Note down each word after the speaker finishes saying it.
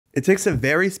It takes a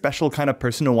very special kind of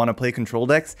person to want to play control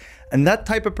decks, and that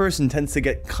type of person tends to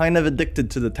get kind of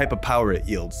addicted to the type of power it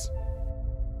yields.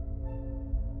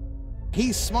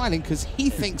 He's smiling because he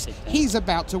thinks he's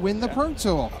about to win the Pro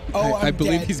Tour. Oh, I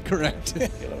believe he's correct.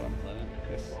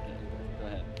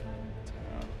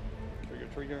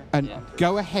 And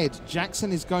go ahead,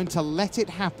 Jackson is going to let it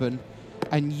happen,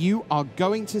 and you are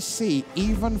going to see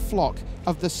even flock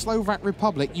of the Slovak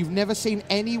Republic. You've never seen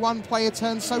anyone play a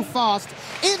turn so fast.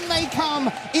 In they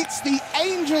come! It's the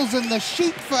Angels and the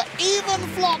Sheep for even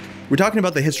flock. We're talking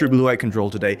about the history of blue-white control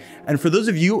today, and for those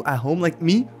of you at home like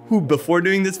me, who before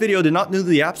doing this video did not know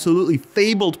the absolutely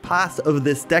fabled past of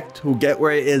this deck to get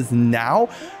where it is now,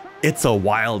 it's a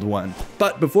wild one.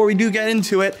 But before we do get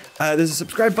into it, there's a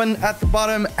subscribe button at the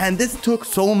bottom, and this took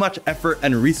so much effort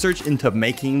and research into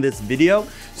making this video.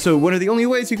 So one of the only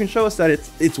ways you can show us that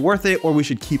it's worth it, or we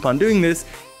should keep on doing this,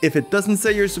 if it doesn't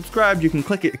say you're subscribed, you can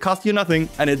click it. It costs you nothing,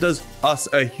 and it does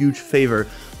us a huge favor.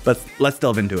 But let's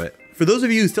delve into it. For those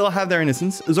of you who still have their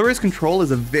innocence, Azorius Control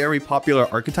is a very popular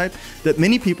archetype that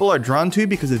many people are drawn to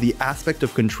because of the aspect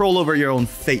of control over your own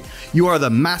fate. You are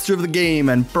the master of the game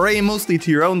and prey mostly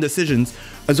to your own decisions.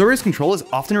 Azorius Control is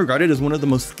often regarded as one of the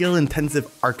most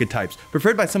skill-intensive archetypes,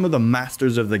 preferred by some of the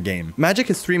masters of the game. Magic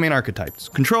has three main archetypes: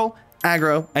 control,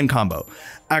 aggro, and combo.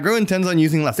 Aggro intends on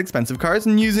using less expensive cards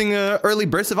and using early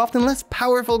bursts of often less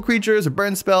powerful creatures or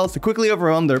burn spells to quickly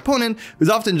overwhelm their opponent, who's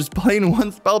often just playing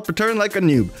one spell per turn like a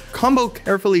noob. Combo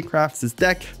carefully crafts his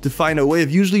deck to find a way of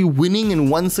usually winning in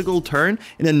one single turn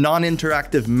in a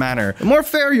non-interactive manner. The more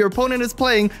fair your opponent is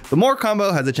playing, the more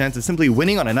Combo has a chance of simply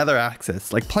winning on another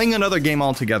axis, like playing another game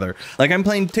altogether. Like I'm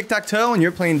playing tic-tac-toe and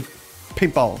you're playing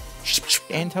paintball.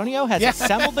 Antonio has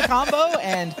assembled the combo,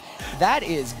 and that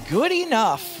is good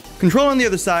enough. Control, on the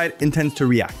other side, intends to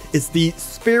react. It's the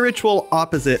spiritual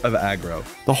opposite of aggro.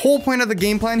 The whole point of the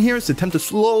game plan here is to attempt to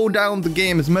slow down the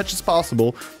game as much as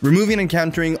possible, removing and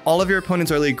countering all of your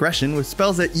opponent's early aggression with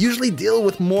spells that usually deal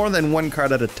with more than one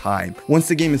card at a time. Once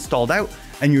the game is stalled out,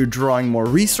 and you're drawing more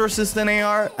resources than they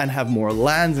are, and have more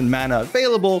lands and mana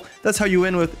available, that's how you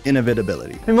win with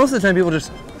inevitability. I mean, most of the time people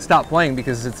just stop playing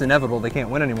because it's inevitable, they can't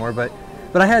win anymore, but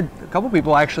I had a couple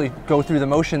people actually go through the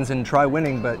motions and try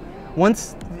winning, but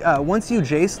once you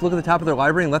Jace, look at the top of their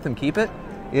library and let them keep it,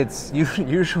 it's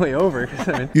usually over.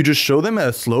 You just show them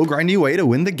a slow, grindy way to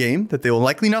win the game that they will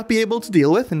likely not be able to deal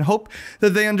with, and hope that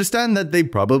they understand that they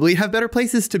probably have better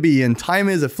places to be, and time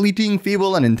is a fleeting,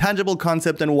 feeble, and intangible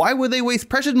concept, and why would they waste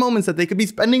precious moments that they could be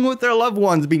spending with their loved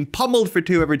ones being pummeled for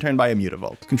 2 every turn by a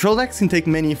Mutavault? Control decks can take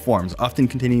many forms, often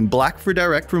containing black for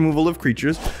direct removal of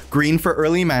creatures, green for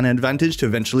early mana advantage to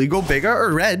eventually go bigger,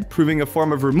 or red, proving a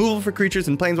form of removal for creatures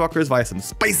and planeswalkers via some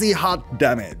spicy hot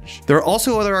damage. There are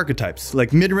also other archetypes,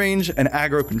 like mid-range and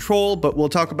aggro control, but we'll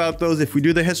talk about those if we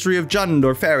do the history of Jund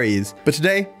or fairies. But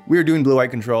today, we are doing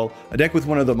blue-white control, a deck with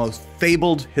one of the most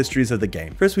fabled histories of the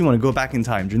game. First, we want to go back in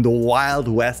time during the wild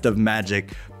west of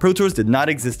Magic. Pro Tours did not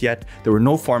exist yet, there were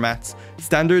no formats,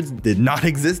 standards did not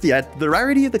exist yet, the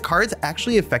rarity of the cards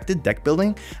actually affected deck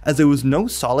building as there was no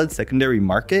solid secondary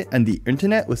market and the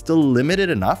internet was still limited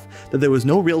enough that there was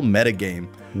no real metagame.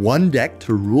 One deck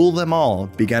to rule them all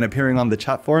began appearing on the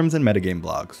chat forums and metagame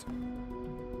blogs.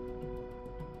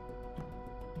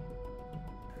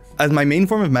 As my main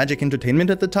form of Magic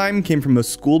entertainment at the time came from a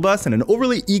school bus and an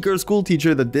overly eager school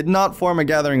teacher that did not form a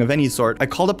gathering of any sort, I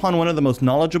called upon one of the most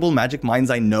knowledgeable Magic minds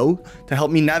I know to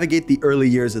help me navigate the early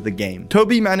years of the game.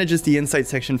 Toby manages the insight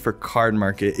section for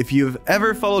Cardmarket. If you've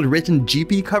ever followed written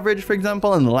GP coverage, for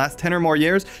example, in the last 10 or more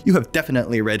years, you have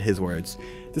definitely read his words.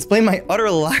 Displaying my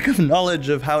utter lack of knowledge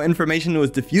of how information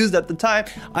was diffused at the time,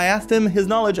 I asked him his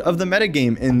knowledge of the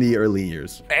metagame in the early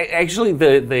years. Actually,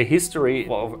 the history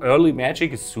of early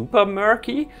Magic is super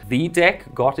murky. The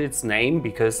deck got its name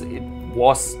because it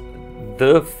was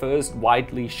the first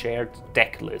widely shared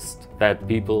deck list that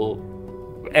people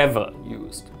ever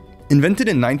used. Invented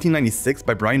in 1996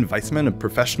 by Brian Weissman, a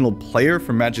professional player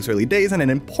from Magic's early days and an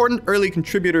important early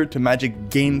contributor to Magic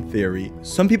game theory.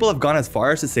 Some people have gone as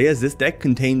far as to say as this deck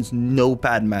contains no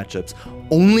bad matchups,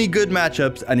 only good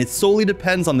matchups, and it solely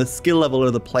depends on the skill level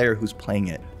of the player who's playing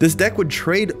it. This deck would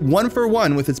trade 1 for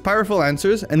 1 with its powerful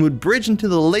answers and would bridge into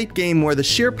the late game where the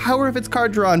sheer power of its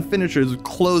card draw and finishers would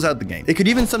close out the game. It could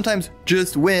even sometimes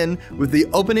just win with the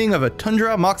opening of a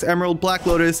Tundra, Mox Emerald, Black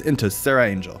Lotus into Serra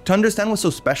Angel. To understand what's so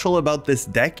special about this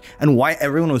deck and why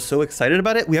everyone was so excited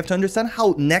about it, we have to understand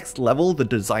how next level the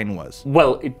design was.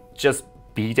 Well, it just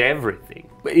beat everything.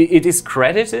 It is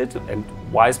credited, and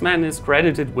Wiseman is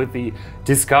credited with the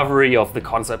discovery of the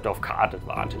concept of card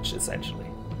advantage, essentially.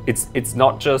 It's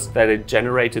not just that it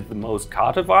generated the most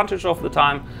card advantage of the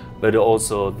time, but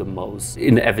also the most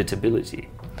inevitability,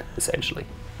 essentially.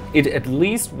 It at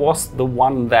least was the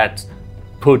one that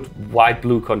put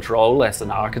white-blue control as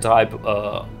an archetype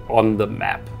on the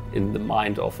map in the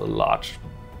mind of a large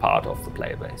part of the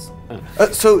player base.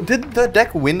 So did the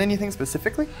deck win anything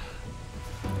specifically?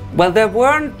 Well, there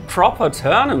weren't proper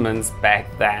tournaments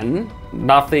back then,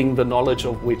 nothing the knowledge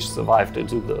of which survived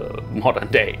into the modern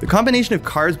day. The combination of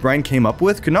cards Brian came up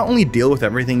with could not only deal with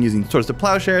everything using Swords to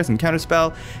Plowshares and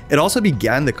Counterspell, it also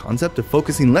began the concept of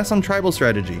focusing less on tribal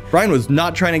strategy. Brian was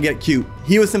not trying to get cute,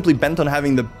 he was simply bent on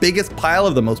having the biggest pile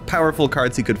of the most powerful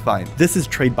cards he could find. This is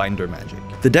Tradebinder Magic.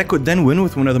 The deck would then win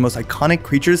with one of the most iconic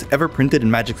creatures ever printed in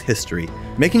Magic's history.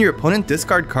 Making your opponent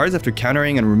discard cards after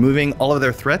countering and removing all of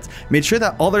their threats made sure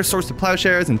that all their Swords to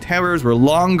Plowshares and Terrors were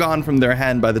long gone from their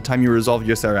hand by the time you resolved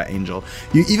your Sarah Angel.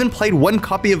 You even played one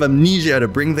copy of Amnesia to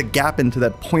bring the gap into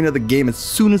that point of the game as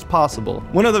soon as possible.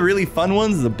 One of the really fun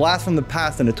ones is a blast from the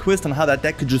past and a twist on how that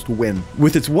deck could just win.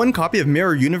 With its one copy of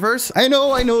Mirror Universe, I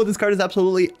know this card is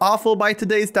absolutely awful by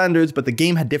today's standards, but the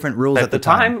game had different rules at the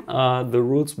time. The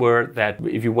rules were that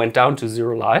if you went down to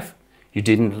 0 life, you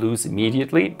didn't lose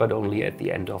immediately, but only at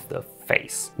the end of the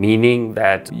phase. Meaning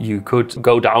that you could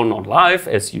go down on life,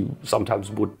 as you sometimes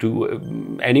would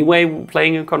do anyway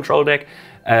playing a control deck,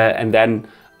 and then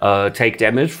take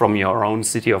damage from your own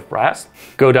City of Brass,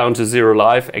 go down to 0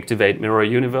 life, activate Mirror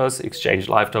Universe, exchange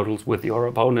life totals with your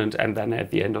opponent, and then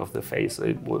at the end of the phase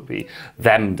it will be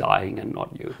them dying and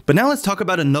not you. But now let's talk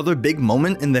about another big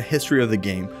moment in the history of the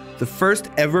game. The first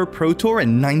ever Pro Tour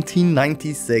in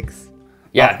 1996.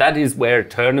 Yeah, that is where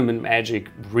tournament magic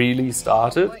really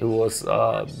started. It was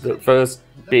the first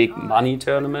big money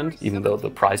tournament, even though the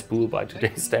prize pool by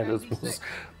today's standards was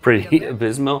pretty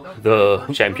abysmal. The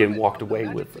champion walked away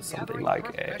with something like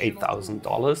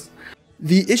 $8,000.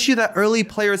 The issue that early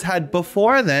players had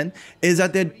before then is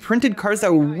that they'd printed cards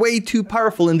that were way too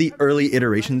powerful in the early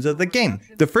iterations of the game.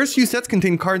 The first few sets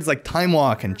contained cards like Time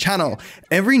Walk and Channel.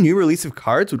 Every new release of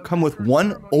cards would come with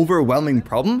one overwhelming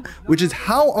problem, which is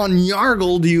how on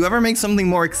Yargle do you ever make something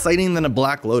more exciting than a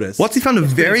Black Lotus? Watsy found a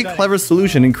very clever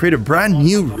solution and created a brand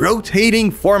new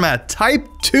rotating format, Type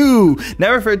 2,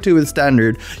 now referred to as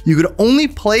Standard. You could only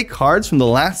play cards from the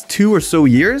last 2 or so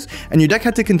years, and your deck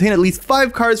had to contain at least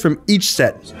 5 cards from each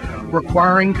set.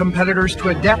 Requiring competitors to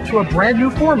adapt to a brand new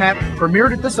format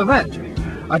premiered at this event.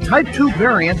 A Type 2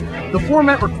 variant, the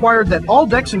format required that all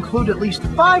decks include at least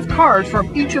 5 cards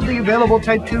from each of the available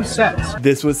Type 2 sets.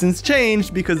 This was since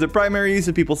changed because the primary use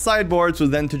of people's sideboards was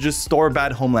then to just store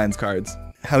bad Homelands cards.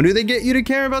 How do they get you to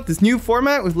care about this new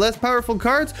format with less powerful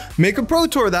cards? Make a Pro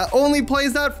Tour that only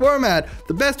plays that format.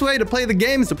 The best way to play the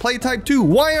game is to play Type 2.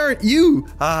 Why aren't you?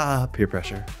 Peer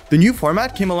pressure. The new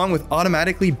format came along with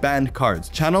automatically banned cards,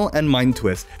 Channel and Mind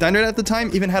Twist. Standard at the time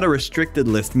even had a restricted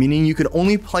list, meaning you could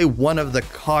only play one of the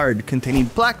card containing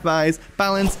Black Vise,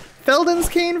 Balance, Felden's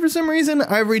Cane for some reason,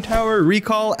 Ivory Tower,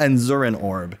 Recall, and Zurin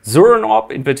Orb. Zurin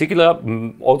Orb in particular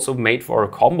also made for a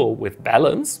combo with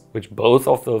Balance, which both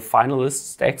of the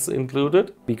finalists decks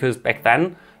included, because back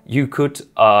then you could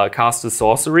cast a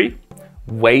sorcery,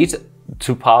 wait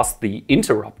to pass the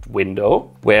interrupt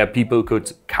window where people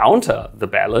could counter the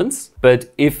Balance,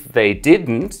 but if they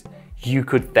didn't, you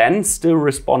could then still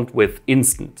respond with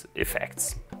instant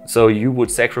effects. So you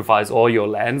would sacrifice all your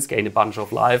lands, gain a bunch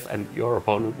of life, and your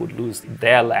opponent would lose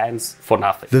their lands for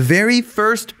nothing. The very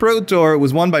first Pro Tour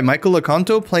was won by Michael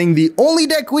Loconto playing the only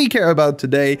deck we care about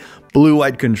today,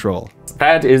 Blue-White Control.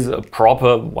 That is a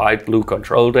proper white-blue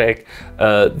control deck.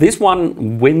 This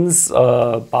one wins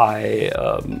by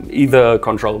either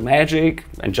control magic,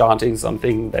 enchanting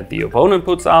something that the opponent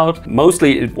puts out.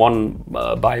 Mostly it won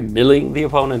by milling the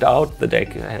opponent out. The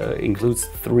deck includes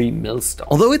 3 Millstone.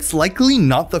 Although it's likely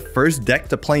not the first deck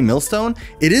to play Millstone,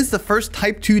 it is the first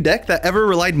Type 2 deck that ever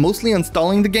relied mostly on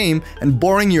stalling the game and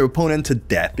boring your opponent to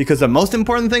death. Because the most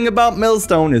important thing about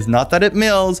Millstone is not that it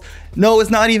mills, no, it's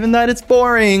not even that it's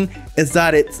boring, it's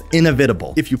that it's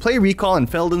inevitable. If you play Recall and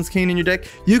Felden's Cane in your deck,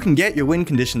 you can get your win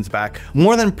conditions back,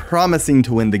 more than promising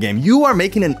to win the game. You are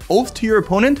making an oath to your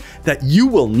opponent that you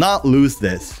will not lose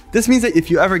this. This means that if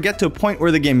you ever get to a point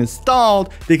where the game is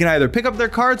stalled, they can either pick up their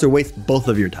cards or waste both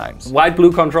of your times.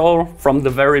 White-blue control, from the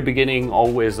very beginning,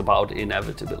 always about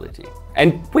inevitability.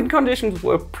 And win conditions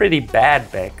were pretty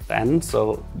bad back then,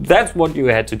 so that's what you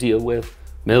had to deal with.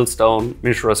 Millstone,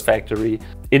 Mishra's Factory.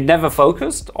 It never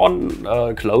focused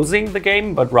on closing the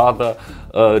game, but rather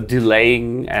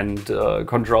delaying and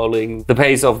controlling the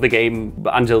pace of the game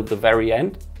until the very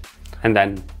end, and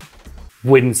then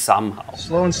win somehow.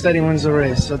 Slow and steady wins the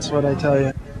race, that's what I tell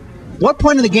you. What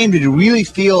point in the game did you really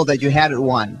feel that you had it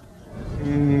won?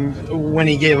 When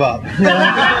he gave up.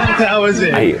 That was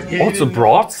it. I also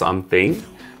brought something.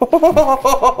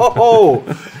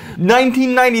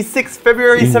 1996,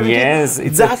 February 17th. Yes,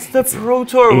 that's the Pro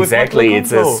Tour. Exactly, with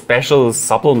it's a special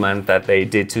supplement that they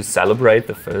did to celebrate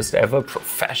the first ever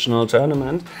professional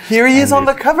tournament. Here he is on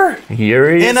the cover.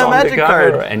 Here he is on Magic the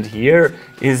cover, card. and here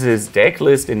is his deck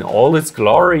list in all its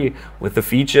glory, with the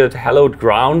featured hallowed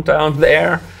ground down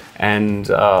there,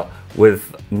 and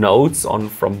with notes on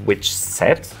from which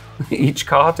set each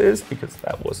card is, because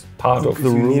that was part of the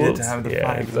rules. Needed to have the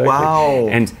five. Exactly. Wow.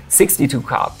 And 62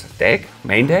 card deck,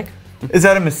 main deck. Is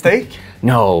that a mistake?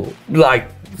 No, like,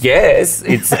 yes,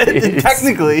 it's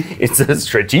technically it's a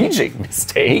strategic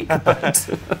mistake. But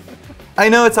I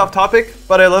know it's off topic,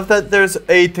 but I love that there's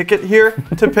a ticket here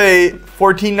to pay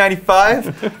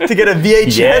 $14.95 to get a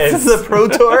VHS Yes. of the Pro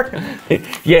Tour.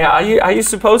 yeah, are you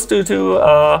supposed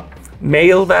to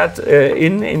mail that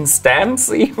in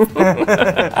stamps?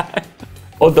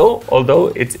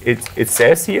 although it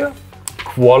says here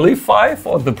qualify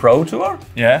for the Pro Tour.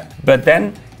 Yeah. But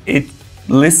then it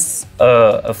lists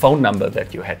a phone number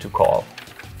that you had to call.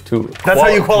 That's how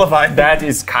you qualify. That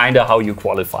is kind of how you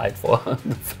qualified for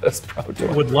the first Pro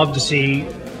Tour. Would love to see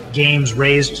games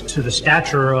raised to the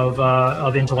stature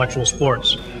of intellectual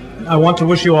sports. I want to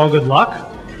wish you all good luck,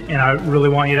 and I really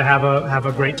want you to have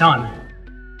a great time.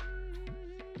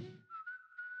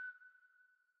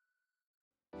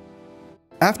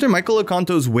 After Michael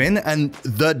Oconto's win and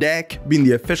the deck being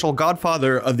the official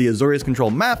godfather of the Azorius Control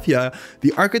Mafia,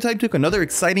 the archetype took another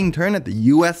exciting turn at the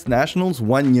US Nationals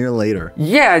 1 year later.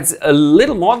 Yeah, it's a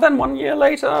little more than 1 year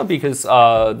later, because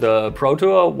the Pro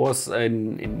Tour was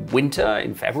in winter,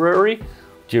 in February,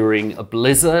 during a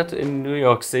blizzard in New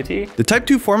York City. The Type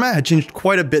 2 format had changed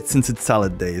quite a bit since its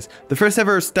salad days. The first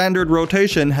ever standard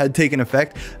rotation had taken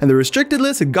effect, and the restricted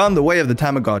list had gone the way of the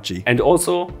Tamagotchi. And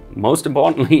also, most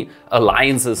importantly,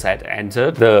 alliances had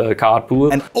entered the card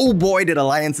pool. And oh boy, did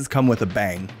alliances come with a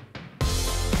bang.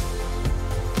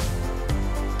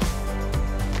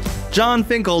 John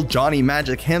Finkel, Johnny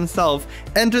Magic himself,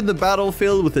 entered the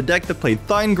battlefield with a deck that played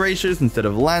Thine Gracious instead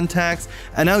of Land Tax,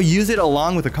 and now use it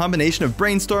along with a combination of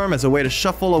Brainstorm as a way to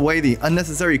shuffle away the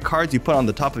unnecessary cards you put on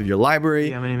the top of your library.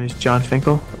 Yeah, my name is John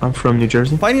Finkel. I'm from New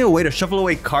Jersey. Finding a way to shuffle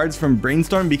away cards from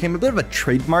Brainstorm became a bit of a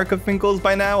trademark of Finkel's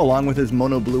by now, along with his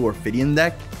Mono Blue Orphidian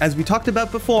deck. As we talked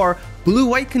about before,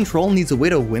 Blue-White Control needs a way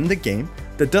to win the game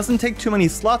that doesn't take too many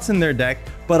slots in their deck,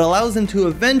 but allows them to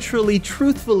eventually,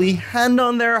 truthfully, hand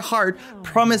on their heart,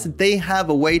 promise that they have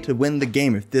a way to win the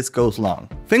game if this goes long.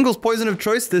 Finkel's poison of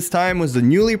choice this time was the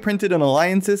newly printed on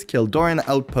Alliances Kildoran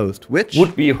Outpost, which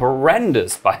would be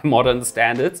horrendous by modern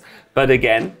standards, but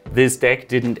again, this deck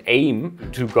didn't aim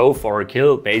to go for a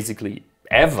kill basically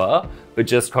ever, but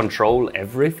just control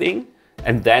everything,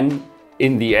 and then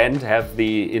in the end have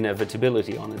the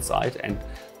inevitability on its side, and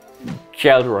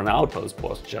Calderon Outpost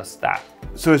was just that.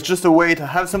 So it's just a way to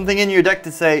have something in your deck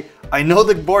to say, I know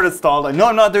the board is stalled, I know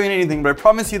I'm not doing anything, but I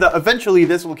promise you that eventually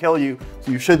this will kill you,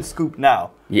 so you should scoop now.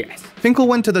 Yes. Finkel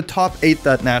went to the top 8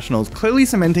 at Nationals, clearly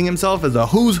cementing himself as a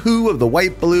who's who of the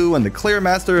white-blue and the clear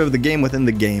master of the game within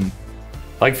the game.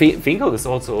 Like, Finkel is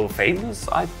also famous,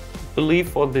 I believe,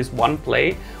 for this one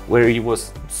play where he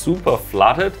was super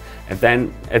flooded, and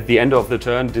then at the end of the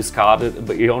turn discarded,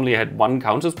 but he only had one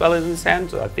counterspell in his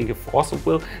hand, I think a Force of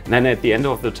Will, and then at the end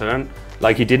of the turn,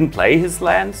 like, he didn't play his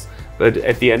lands, but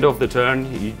at the end of the turn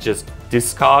he just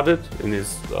discarded in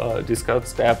his discard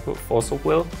step Force of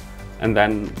Will, and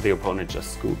then the opponent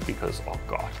just scooped because, oh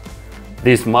god,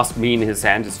 this must mean his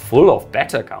hand is full of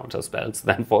better counterspells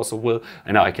than Force of Will,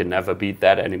 and I can never beat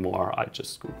that anymore, I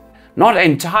just scooped. Not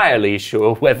entirely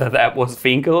sure whether that was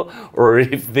Finkel or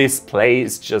if this play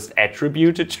is just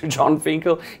attributed to John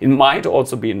Finkel. It might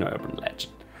also be an urban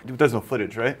legend. There's no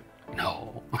footage, right?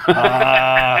 No.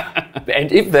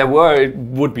 And if there were, it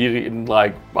would be in,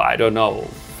 like, I don't know,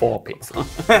 4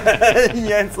 pixels.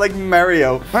 Yeah, it's like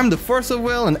Mario. Armed the Force of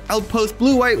Will and Outpost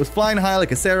Blue-White was flying high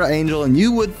like a Sarah Angel, and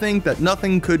you would think that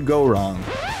nothing could go wrong.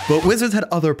 But Wizards had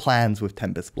other plans with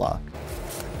Tempest Block.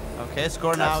 Okay,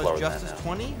 score now is Justice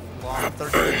 20, long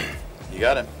 13. You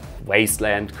got it.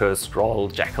 Wasteland, Curse Scroll,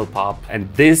 Jackal Pup,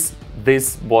 and this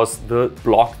was the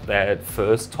block that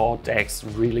first taught decks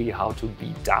really how to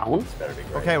beat down.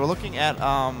 Okay, we're looking at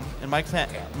in Mark's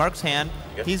hand.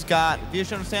 He's got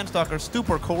Vision Sandstalker,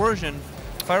 Stupor, Coercion,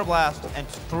 Fire Blast, and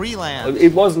 3 lands.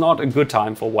 It was not a good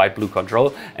time for white-blue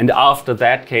control, and after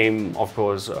that came, of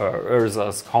course,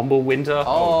 Urza's Combo Winter.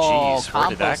 Oh, jeez, where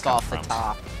did that come off from? The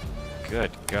top.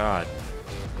 Good God.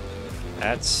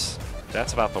 That's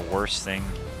about the worst thing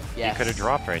Yes. You could have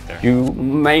dropped right there. You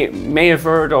may have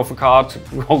heard of a card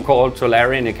called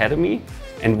Tolarian Academy,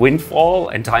 and Windfall,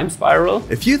 and Time Spiral.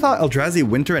 If you thought Eldrazi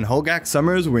Winter and Hogak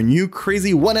Summers were new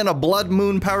crazy one in a blood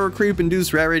moon power creep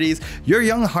induced rarities, your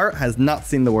young heart has not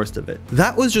seen the worst of it.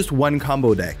 That was just one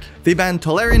combo deck. They banned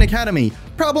Tolarian Academy,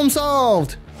 problem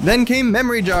solved! Then came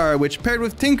Memory Jar, which paired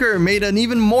with Tinker made an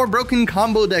even more broken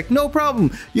combo deck. No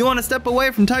problem. You want to step away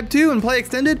from Type 2 and play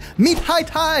Extended? Meet High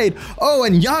Tide! Oh,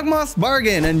 and Yawgmoth's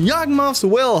Bargain and Yawgmoth's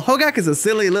Will. Hogak is a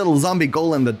silly little zombie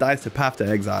golem that dies to Path to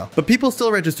Exile. But people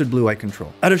still registered Blue-White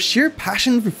Control out of sheer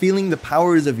passion for feeling the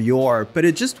powers of yore, but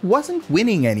it just wasn't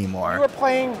winning anymore. You were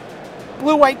playing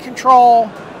Blue-White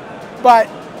Control, but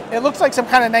it looks like some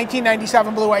kind of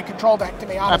 1997 Blue-White Control deck to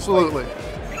me, honestly. Absolutely.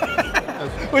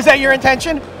 Was that your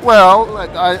intention? Well,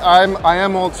 I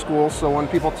am old school, so when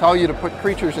people tell you to put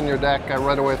creatures in your deck, I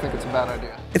right away think it's a bad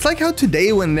idea. It's like how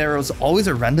today when there was always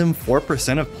a random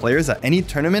 4% of players at any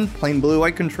tournament playing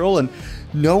Blue-White Control and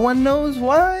no one knows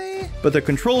why? But the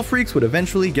control freaks would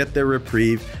eventually get their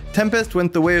reprieve. Tempest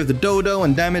went the way of the dodo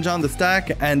and damage on the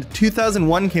stack, and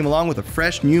 2001 came along with a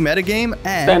fresh new metagame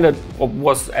and... Standard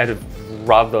was at a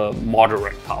rather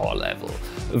moderate power level.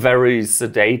 Very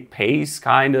sedate pace,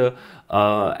 kinda.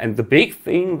 And the big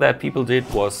thing that people did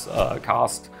was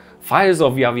cast Fires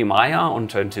of Yavimaya on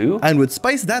turn 2. And would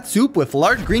spice that soup with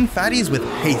large green fatties with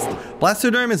haste.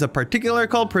 Blastoderm is a particular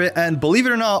culprit and, believe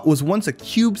it or not, was once a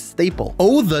cube staple.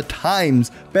 Oh, the times!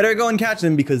 Better go and catch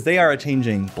them because they are a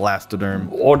changing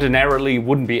Blastoderm. Ordinarily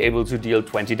wouldn't be able to deal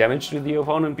 20 damage to the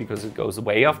opponent because it goes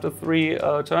away after 3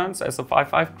 turns as a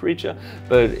 5/5 creature.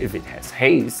 But if it has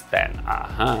haste, then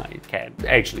it can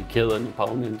actually kill an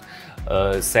opponent.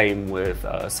 Same with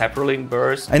Saproling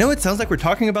Burst. I know it sounds like we're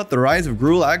talking about the rise of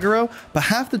Gruul aggro, but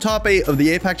half the top 8 of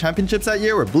the APAC championships that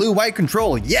year were Blue-White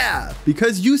Control, yeah!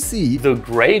 Because you see... The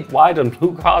great white and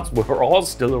blue cards were all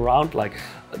still around, like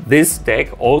this deck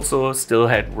also still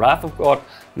had Wrath of God,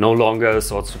 no longer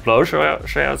Swords to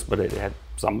Plowshares, but it had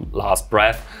some last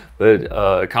breath. But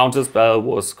Counterspell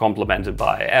was complemented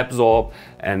by Absorb,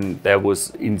 and there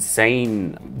was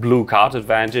insane blue card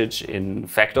advantage in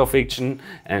Fact or Fiction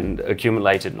and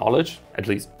Accumulated Knowledge, at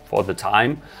least for the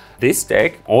time. This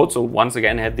deck also once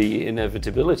again had the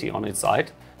inevitability on its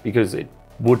side because it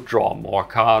would draw more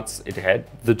cards. It had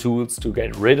the tools to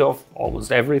get rid of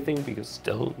almost everything because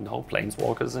still no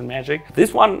Planeswalkers in Magic.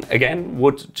 This one again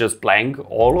would just blank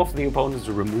all of the opponent's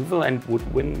removal and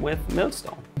would win with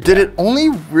Millstone. Did it only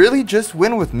really just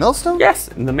win with Millstone? Yes,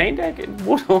 in the main deck it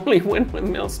would only win with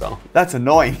Millstone. That's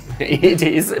annoying. It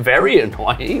is very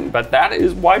annoying, but that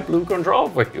is white-blue control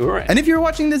for you. And if you're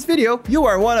watching this video, you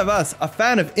are one of us, a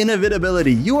fan of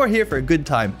inevitability. You are here for a good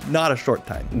time, not a short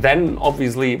time. Then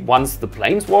obviously once the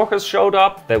Planeswalkers showed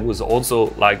up, there was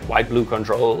also like white-blue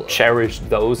control cherished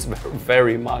those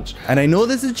very much. And I know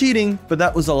this is cheating, but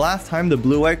that was the last time the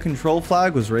Blue-White Control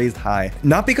flag was raised high.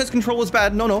 Not because control was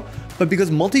bad, no, but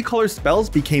because multicolor spells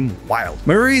became wild.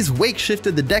 Murray's Wake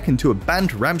shifted the deck into a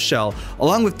banned Ramshell.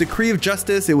 Along with Decree of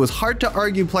Justice, it was hard to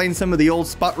argue playing some of the old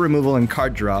spot removal and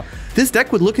card draw. This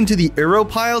deck would look into the Eero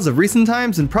piles of recent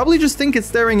times and probably just think it's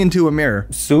staring into a mirror.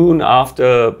 Soon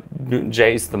after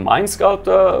Jace the Mind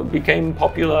Sculptor became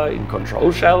popular in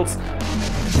control shells,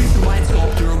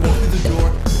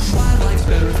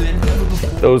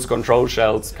 those control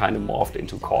shells kind of morphed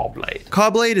into Caw-Blade.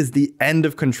 Caw-Blade is the end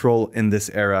of control in this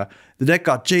era. The deck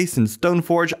got Jace and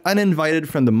Stoneforge uninvited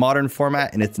from the modern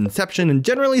format in its inception and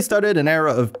generally started an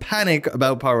era of panic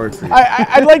about power creep.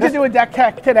 I'd like to do a deck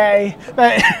tech today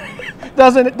that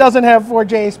doesn't have 4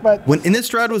 Jace, but... When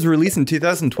Innistrad was released in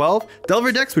 2012,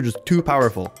 Delver decks were just too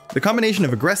powerful. The combination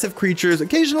of aggressive creatures,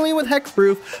 occasionally with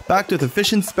hexproof, backed with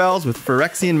efficient spells with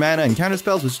Phyrexian mana and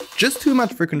counterspells was just too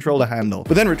much for control to handle.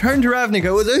 But then Return to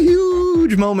Ravnica was a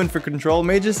huge moment for control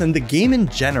mages and the game in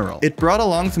general. It brought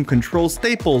along some control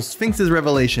staples, Sphinx's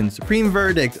Revelation, Supreme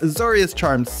Verdict, Azorius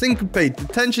Charm, Syncopate,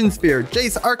 Detention Sphere,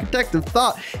 Jace Architect of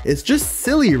Thought. It's just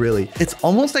silly, really. It's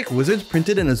almost like Wizards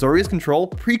printed an Azorius Control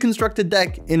pre-constructed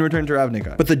deck in Return to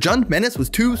Ravnica. But the Jund Menace was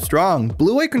too strong.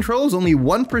 Blue-White Control is only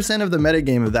 1% of the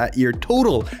metagame of that year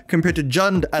total, compared to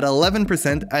Jund at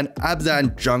 11% and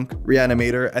Abzan Junk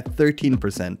Reanimator at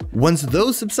 13%. Once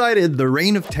those subsided, the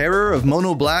reign of terror of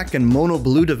Mono Black and Mono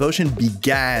Blue Devotion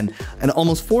began, and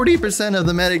almost 40% of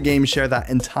the metagame share that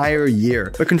entire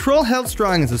year. But Control held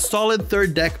strong as a solid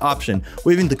third deck option.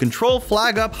 Waving the Control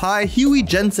flag up high, Huey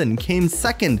Jensen came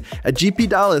second at GP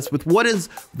Dallas with what is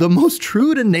the most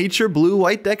true to nature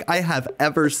blue-white deck I have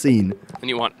ever seen. And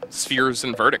you want spheres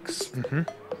and verdicts.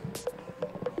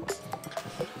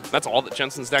 That's all that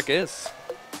Jensen's deck is.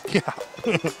 Yeah,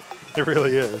 it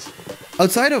really is.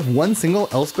 Outside of one single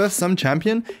Elspeth Sum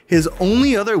champion, his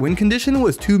only other win condition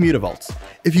was 2 Mutavaults.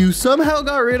 If you somehow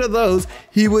got rid of those,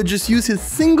 he would just use his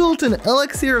singleton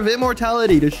Elixir of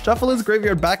Immortality to shuffle his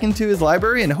graveyard back into his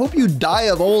library and hope you die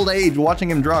of old age watching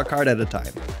him draw a card at a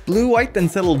time. Blue-white then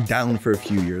settled down for a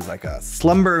few years like a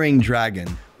slumbering dragon,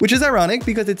 which is ironic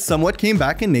because it somewhat came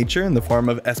back in nature in the form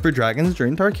of Esper Dragons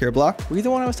during Tarkir block. Were you the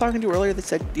one I was talking to earlier that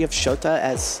said you have Shota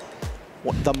as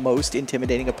the most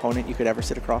intimidating opponent you could ever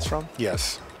sit across from?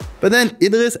 Yes. But then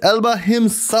Idris Elba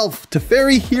himself,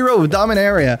 Teferi hero of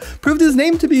Dominaria, proved his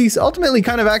name to be ultimately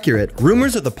kind of accurate.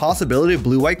 Rumors of the possibility of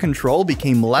blue-white control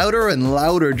became louder and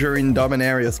louder during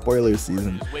Dominaria spoiler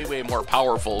season. Way more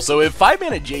powerful. So if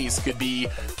 5-mana Jace could be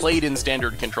played in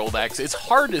standard control decks, it's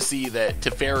hard to see that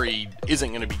Teferi isn't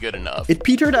going to be good enough. It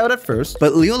petered out at first,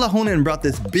 but Leo Lahonen brought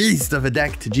this beast of a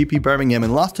deck to GP Birmingham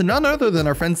and lost to none other than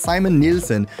our friend Simon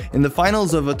Nielsen in the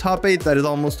finals of a top 8 that is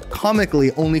almost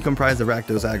comically only comprised of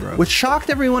Rakdos aggro. What shocked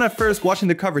everyone at first watching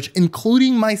the coverage,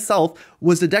 including myself,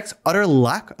 was the deck's utter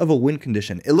lack of a win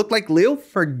condition. It looked like Leo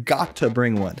forgot to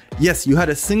bring one. Yes, you had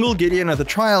a single Gideon at the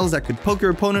trials that could poke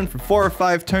your opponent for 4 or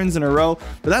 5 turns in a row,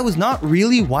 but that was not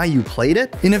really why you played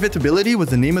it. Inevitability was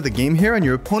the name of the game here, and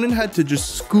your opponent had to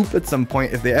just scoop at some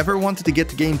point if they ever wanted to get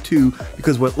to game 2,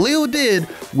 because what Leo did,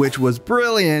 which was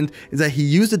brilliant, is that he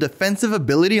used a defensive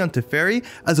ability on Teferi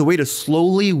as a way to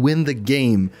slowly win the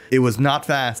game. It was not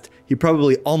fast. He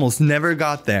probably almost never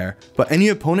got there, but any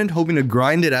opponent hoping to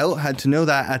grind it out had to know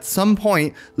that at some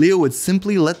point, Leo would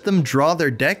simply let them draw their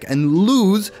deck and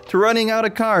lose to running out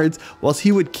of cards, whilst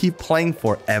he would keep playing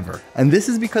forever. And this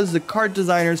is because the card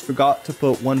designers forgot to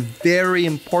put one very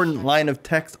important line of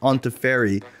text on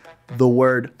Teferi: the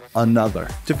word another.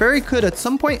 Teferi could at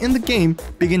some point in the game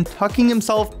begin tucking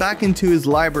himself back into his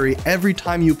library every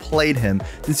time you played him.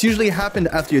 This usually happened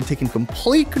after you had taken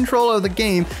complete control of the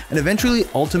game and eventually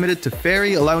ultimated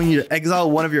Teferi, allowing you to exile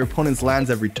one of your opponent's lands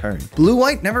every turn.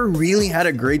 Blue-white never really had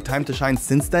a great time to shine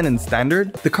since then in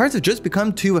Standard. The cards have just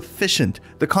become too efficient.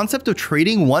 The concept of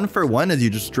trading 1 for 1 as you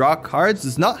just draw cards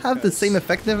does not have the same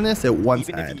effectiveness it once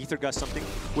had. Even if he Ether Gust something,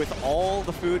 with all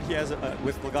the food he has,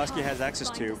 with Legoski has access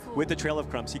to, with the Trail of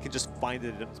Crumbs, he can just find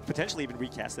it and potentially even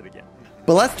recast it again.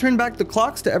 But let's turn back the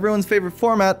clocks to everyone's favorite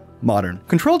format, Modern.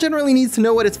 Control generally needs to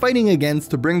know what it's fighting against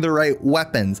to bring the right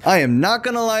weapons. I am not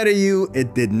gonna lie to you,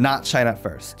 it did not shine at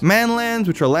first. Man lands,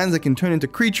 which are lands that can turn into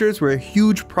creatures, were a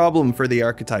huge problem for the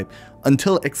archetype,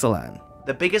 until Ixalan.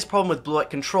 The biggest problem with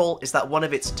Blue-White Control is that one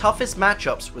of its toughest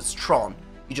matchups was Tron.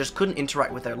 You just couldn't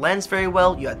interact with their lands very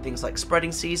well, you had things like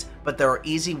Spreading Seas, but there are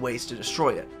easy ways to destroy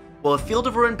it. Well, with Field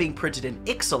of Ruin being printed in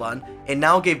Ixalan, it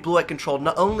now gave Blue-White Control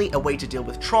not only a way to deal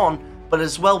with Tron, but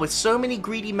as well with so many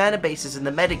greedy mana bases in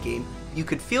the metagame, you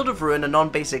could Field of Ruin a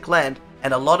non-basic land,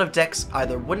 and a lot of decks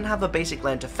either wouldn't have a basic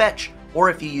land to fetch,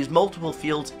 or if you use multiple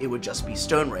fields, it would just be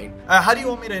Stone Rain. How do you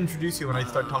want me to introduce you when I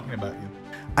start talking about you?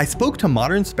 I spoke to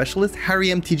Modern specialist Harry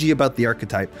MTG about the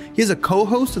archetype. He is a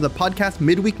co-host of the podcast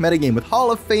Midweek Metagame with Hall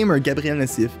of Famer Gabriel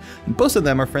Nassif, and both of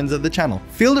them are friends of the channel.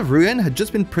 Field of Ruin had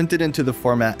just been printed into the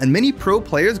format, and many pro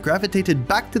players gravitated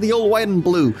back to the old white and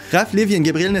blue. Raf Livy and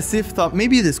Gabriel Nassif thought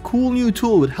maybe this cool new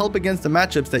tool would help against the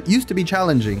matchups that used to be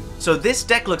challenging. So this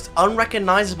deck looks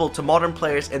unrecognizable to Modern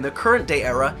players in the current day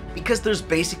era because there's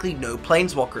basically no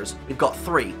Planeswalkers. We've got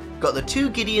 3. We've got the 2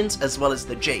 Gideons as well as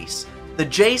the Jace. The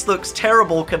Jace looks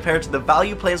terrible compared to the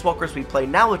value Planeswalkers we play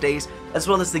nowadays, as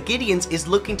well as the Gideons is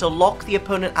looking to lock the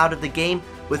opponent out of the game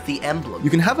with the emblem. You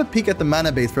can have a peek at the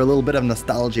mana base for a little bit of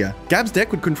nostalgia. Gab's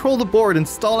deck would control the board and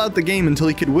stall out the game until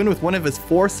he could win with one of his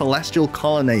 4 Celestial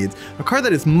Colonnades, a card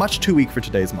that is much too weak for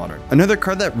today's Modern. Another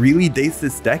card that really dates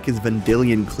this deck is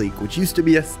Vendilion Clique, which used to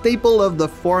be a staple of the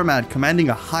format, commanding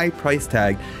a high price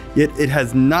tag, yet it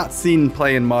has not seen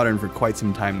play in Modern for quite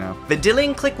some time now.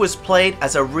 Vendilion Clique was played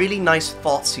as a really nice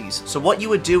Thoughtseize, so what you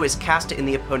would do is cast it in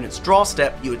the opponent's draw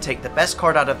step, you would take the best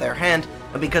card out of their hand,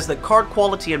 and because the card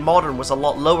quality in Modern was a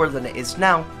lot lower than it is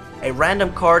now, a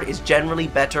random card is generally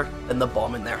better than the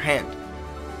bomb in their hand.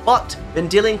 But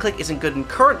Vendilion Clique isn't good in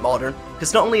current Modern,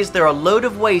 because not only is there a load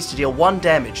of ways to deal 1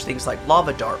 damage, things like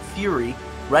Lava Dart, Fury,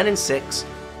 Ren and 6,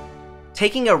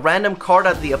 taking a random card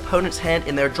out of the opponent's hand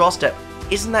in their draw step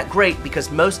isn't that great because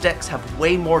most decks have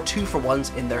way more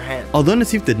 2-for-1s in their hand. Although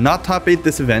Nassif did not top 8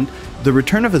 this event, the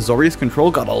return of Azorius control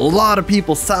got a lot of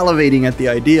people salivating at the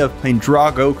idea of playing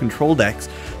draw-go control decks.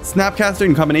 Snapcaster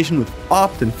in combination with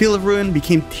Opt and Field of Ruin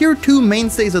became tier 2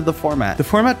 mainstays of the format. The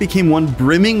format became one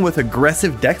brimming with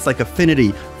aggressive decks like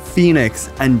Affinity, Phoenix,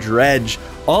 and Dredge,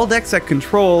 all decks that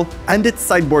Control and its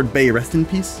sideboard Bay, rest in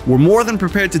peace, were more than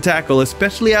prepared to tackle,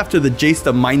 especially after the Jace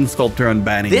the Mind Sculptor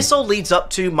unbanning. This all leads up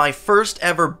to my first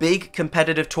ever big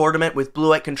competitive tournament with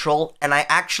Blue-White Control, and I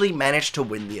actually managed to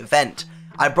win the event.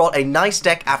 I brought a nice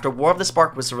deck after War of the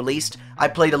Spark was released. I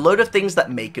played a load of things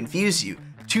that may confuse you.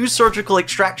 2 Surgical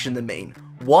Extraction in the main,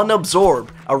 1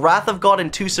 Absorb, a Wrath of God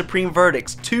and 2 Supreme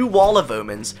Verdicts, 2 Wall of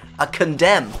Omens, a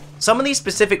Condemn. Some of these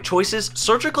specific choices,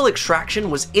 Surgical Extraction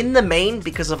was in the main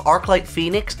because of Arclight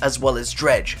Phoenix as well as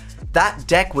Dredge. That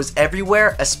deck was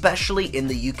everywhere, especially in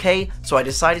the UK, so I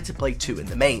decided to play 2 in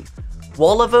the main.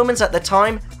 Wall of Omens at the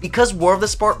time, because War of the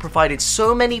Spark provided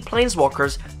so many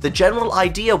Planeswalkers, the general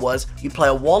idea was you play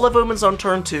a Wall of Omens on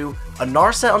turn 2, a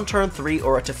Narset on turn 3,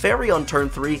 or a Teferi on turn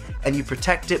 3, and you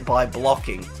protect it by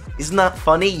blocking. Isn't that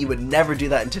funny? You would never do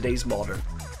that in today's Modern.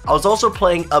 I was also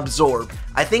playing Absorb.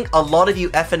 I think a lot of you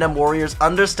FNM warriors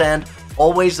understand,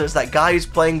 always there's that guy who's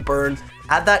playing Burn.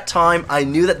 At that time, I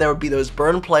knew that there would be those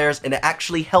Burn players, and it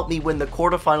actually helped me win the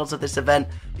quarterfinals of this event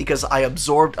because I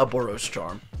absorbed a Boros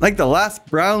Charm. Like the last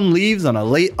brown leaves on a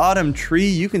late autumn tree,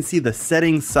 you can see the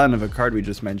setting sun of a card we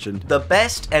just mentioned. The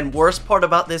best and worst part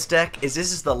about this deck is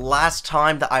this is the last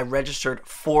time that I registered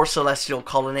for Celestial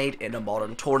Colonnade in a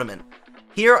Modern tournament.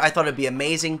 Here, I thought it'd be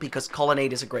amazing because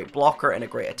Colonnade is a great blocker and a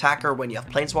great attacker when you have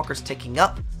Planeswalkers ticking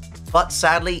up, but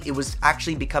sadly, it was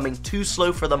actually becoming too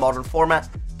slow for the Modern format.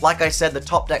 Like I said, the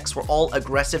top decks were all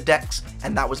aggressive decks,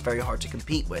 and that was very hard to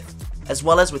compete with. As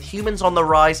well as with humans on the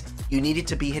rise, you needed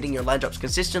to be hitting your land drops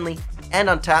consistently and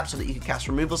untap so that you could cast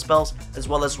removal spells, as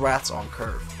well as wraths on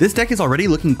curve. This deck is already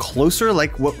looking closer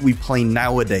like what we play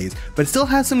nowadays, but it still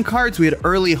has some cards we had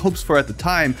early hopes for at the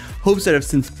time, hopes that have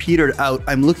since petered out.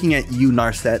 I'm looking at you,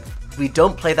 Narset. We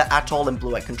don't play that at all in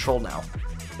Blue-White Control now.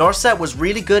 Narset was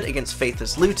really good against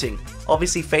Faithless Looting.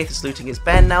 Obviously Faithless Looting is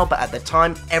banned now, but at the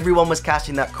time everyone was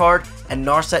casting that card and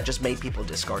Narset just made people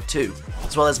discard too.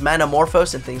 As well as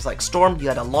Manamorphose and things like Storm, you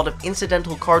had a lot of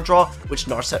incidental card draw which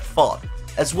Narset fought.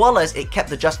 As well as it kept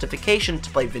the justification to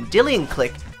play Vendilion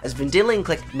Click, as Vendilion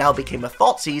Click now became a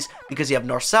Thoughtseize because you have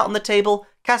Narset on the table,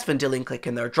 cast Vendilion Click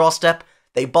in their draw step,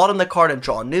 they bottom the card and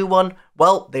draw a new one.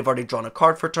 Well, they've already drawn a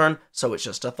card for turn, so it's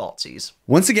just a Thoughtseize.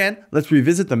 Once again, let's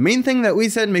revisit the main thing that we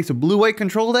said makes a Blue-White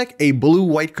Control deck a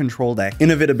Blue-White Control deck.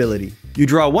 Inevitability. You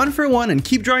draw 1 for 1 and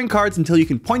keep drawing cards until you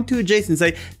can point to a Jace and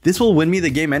say, this will win me the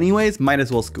game anyways, might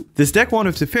as well scoop. This deck won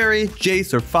with Teferi,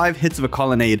 Jace, or 5 hits of a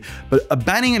Colonnade, but a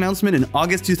banning announcement in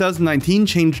August 2019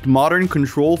 changed Modern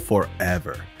Control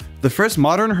forever. The first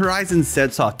Modern Horizons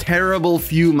set saw a terrible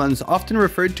few months, often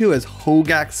referred to as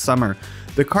Hogak Summer.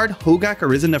 The card Hogak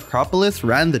Arisen Necropolis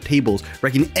ran the tables,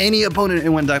 wrecking any opponent it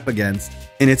went up against.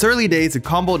 In its early days, it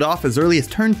comboed off as early as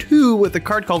turn 2 with a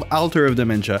card called Altar of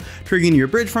Dementia, triggering your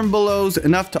Bridge from Below's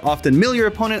enough to often mill your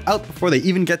opponent out before they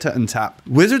even get to untap.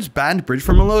 Wizards banned Bridge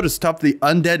from Below to stop the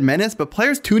Undead Menace, but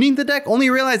players tuning the deck only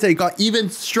realized that it got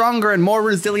even stronger and more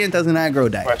resilient as an aggro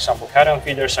deck. For example, Carrion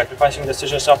Feeder, sacrificing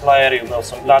Decision Supplier, you mill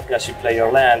some Bloodghast, you play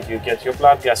your land, you get your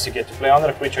Bloodghast, you get to play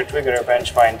another creature, trigger your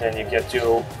Benchbind, then you get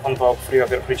to convoke 3 of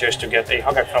your creatures to get a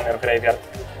Hogak from your graveyard.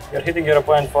 You're hitting your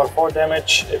opponent for 4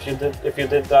 damage if you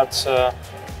did that,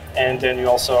 and then you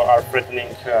also are threatening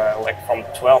like from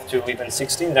 12 to even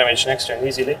 16 damage next turn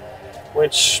easily,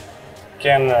 which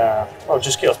can well,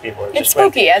 just kills people. It's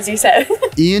spooky, as you said.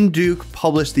 Ian Duke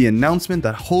published the announcement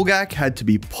that Hogak had to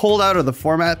be pulled out of the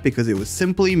format because it was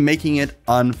simply making it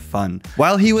unfun.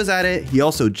 While he was at it, he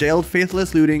also jailed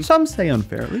Faithless Looting, some say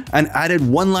unfairly, and added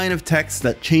 1 line of text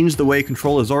that changed the way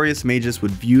Control Azorius mages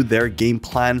would view their game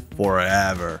plan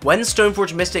forever. When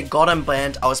Stoneforge Mystic got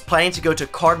unbanned, I was planning to go to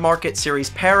Cardmarket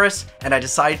Series Paris, and I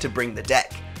decided to bring the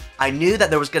deck. I knew that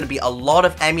there was going to be a lot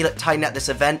of Amulet Titan at this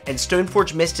event, and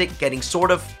Stoneforge Mystic getting Sword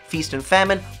of Feast and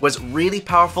Famine was really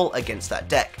powerful against that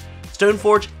deck.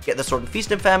 Stoneforge, get the Sword of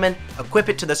Feast and Famine, equip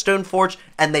it to the Stoneforge,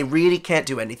 and they really can't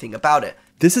do anything about it.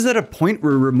 This is at a point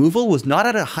where removal was not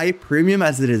at a high premium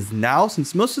as it is now,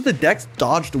 since most of the decks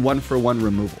dodged 1-for-1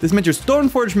 removal. This meant your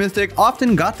Stoneforge Mystic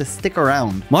often got to stick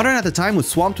around. Modern at the time was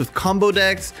swamped with combo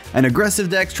decks and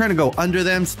aggressive decks trying to go under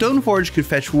them. Stoneforge could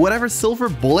fetch whatever silver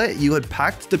bullet you had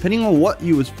packed depending on what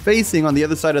you was facing on the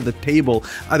other side of the table,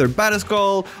 either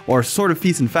Batterskull or Sword of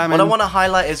Feast and Famine. What I want to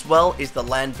highlight as well is the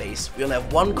land base. We only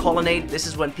have 1 Colonnade. This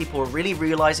is when people are really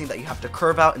realizing that you have to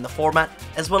curve out in the format,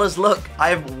 as well as look, I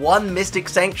have 1 Mystic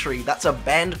Sanctuary. That's a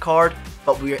banned card.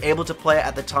 but we were able to play it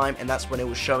at the time, and that's when it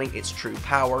was showing its true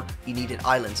power. You needed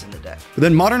islands in the deck. But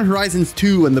then Modern Horizons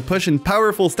 2 and the push in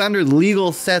powerful standard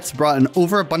legal sets brought an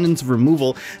overabundance of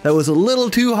removal that was a little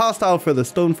too hostile for the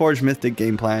Stoneforge Mystic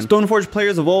game plan. Stoneforge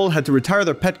players of old had to retire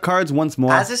their pet cards once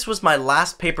more. As this was my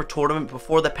last paper tournament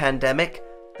before the pandemic,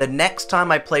 the next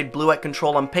time I played Blue-White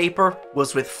Control on paper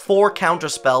was with 4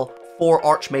 Counterspell, 4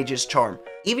 Archmage's Charm.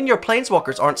 Even your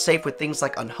Planeswalkers aren't safe with things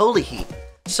like Unholy Heat.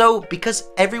 So, because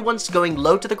everyone's going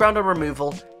low to the ground on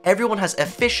removal, everyone has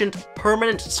efficient,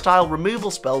 permanent style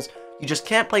removal spells, you just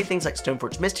can't play things like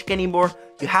Stoneforge Mystic anymore.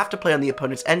 You have to play on the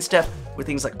opponent's end step with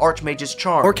things like Archmage's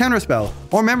Charm. Or Counterspell,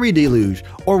 or Memory Deluge,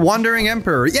 or Wandering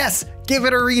Emperor. Yes! Give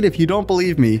it a read if you don't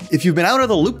believe me. If you've been out of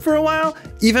the loop for a while,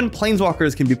 even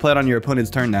Planeswalkers can be played on your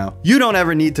opponent's turn now. You don't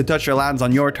ever need to touch your lands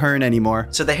on your turn anymore.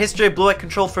 So the history of Blue-White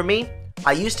Control for me,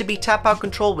 I used to be tap-out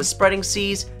control with Spreading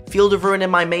Seas, Field of Ruin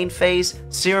in my main phase,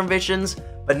 Serum Visions,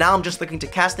 but now I'm just looking to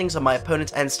cast things on my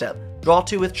opponent's end step. Draw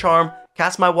 2 with Charm,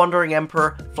 cast my Wandering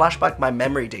Emperor, flashback my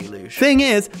Memory Deluge. Thing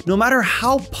is, no matter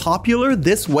how popular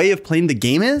this way of playing the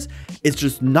game is, it's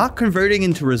just not converting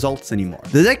into results anymore.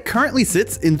 The deck currently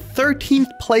sits in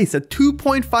 13th place at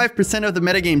 2.5% of the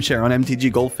metagame share on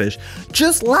MTG Goldfish.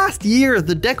 Just last year,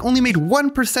 the deck only made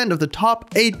 1% of the top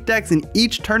 8 decks in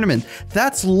each tournament.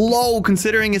 That's low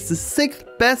considering it's the 6th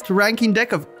best ranking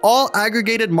deck of all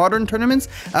aggregated Modern tournaments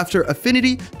after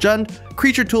Affinity, Jund,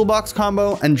 Creature Toolbox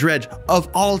Combo, and Dredge of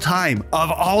all time.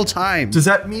 Does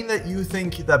that mean that you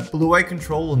think that Blue-White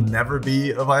Control will never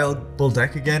be a viable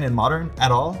deck again in Modern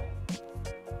at all?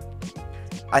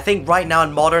 I think right now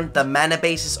in Modern, the mana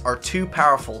bases are too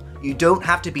powerful. You don't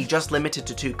have to be just limited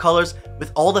to 2 colors.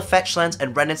 With all the fetch lands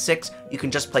and Ren and 6, you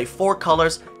can just play 4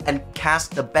 colors and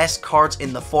cast the best cards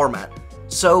in the format.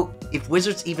 So, if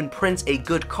Wizards even prints a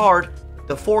good card,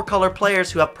 the 4-color players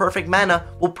who have perfect mana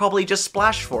will probably just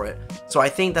splash for it. So I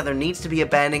think that there needs to be a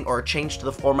banning or a change to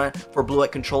the format for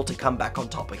Blue-White Control to come back on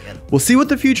top again. We'll see what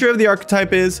the future of the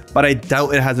archetype is, but I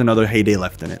doubt it has another heyday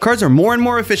left in it. Cards are more and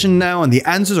more efficient now, and the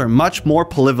answers are much more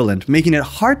polyvalent, making it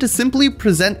hard to simply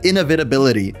present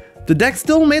inevitability. The deck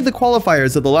still made the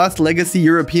qualifiers of the last Legacy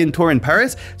European Tour in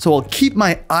Paris, so I'll keep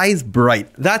my eyes bright.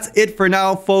 That's it for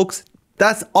now, folks.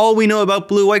 That's all we know about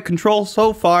Blue-White Control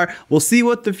so far. We'll see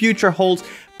what the future holds.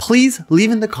 Please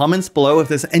leave in the comments below if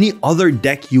there's any other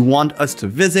deck you want us to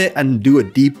visit and do a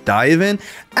deep dive in.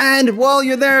 And while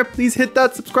you're there, please hit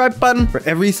that subscribe button. For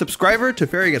every subscriber,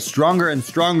 Teferi gets stronger and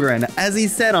stronger. And as he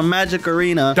said on Magic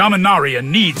Arena, Dominaria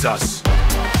needs us.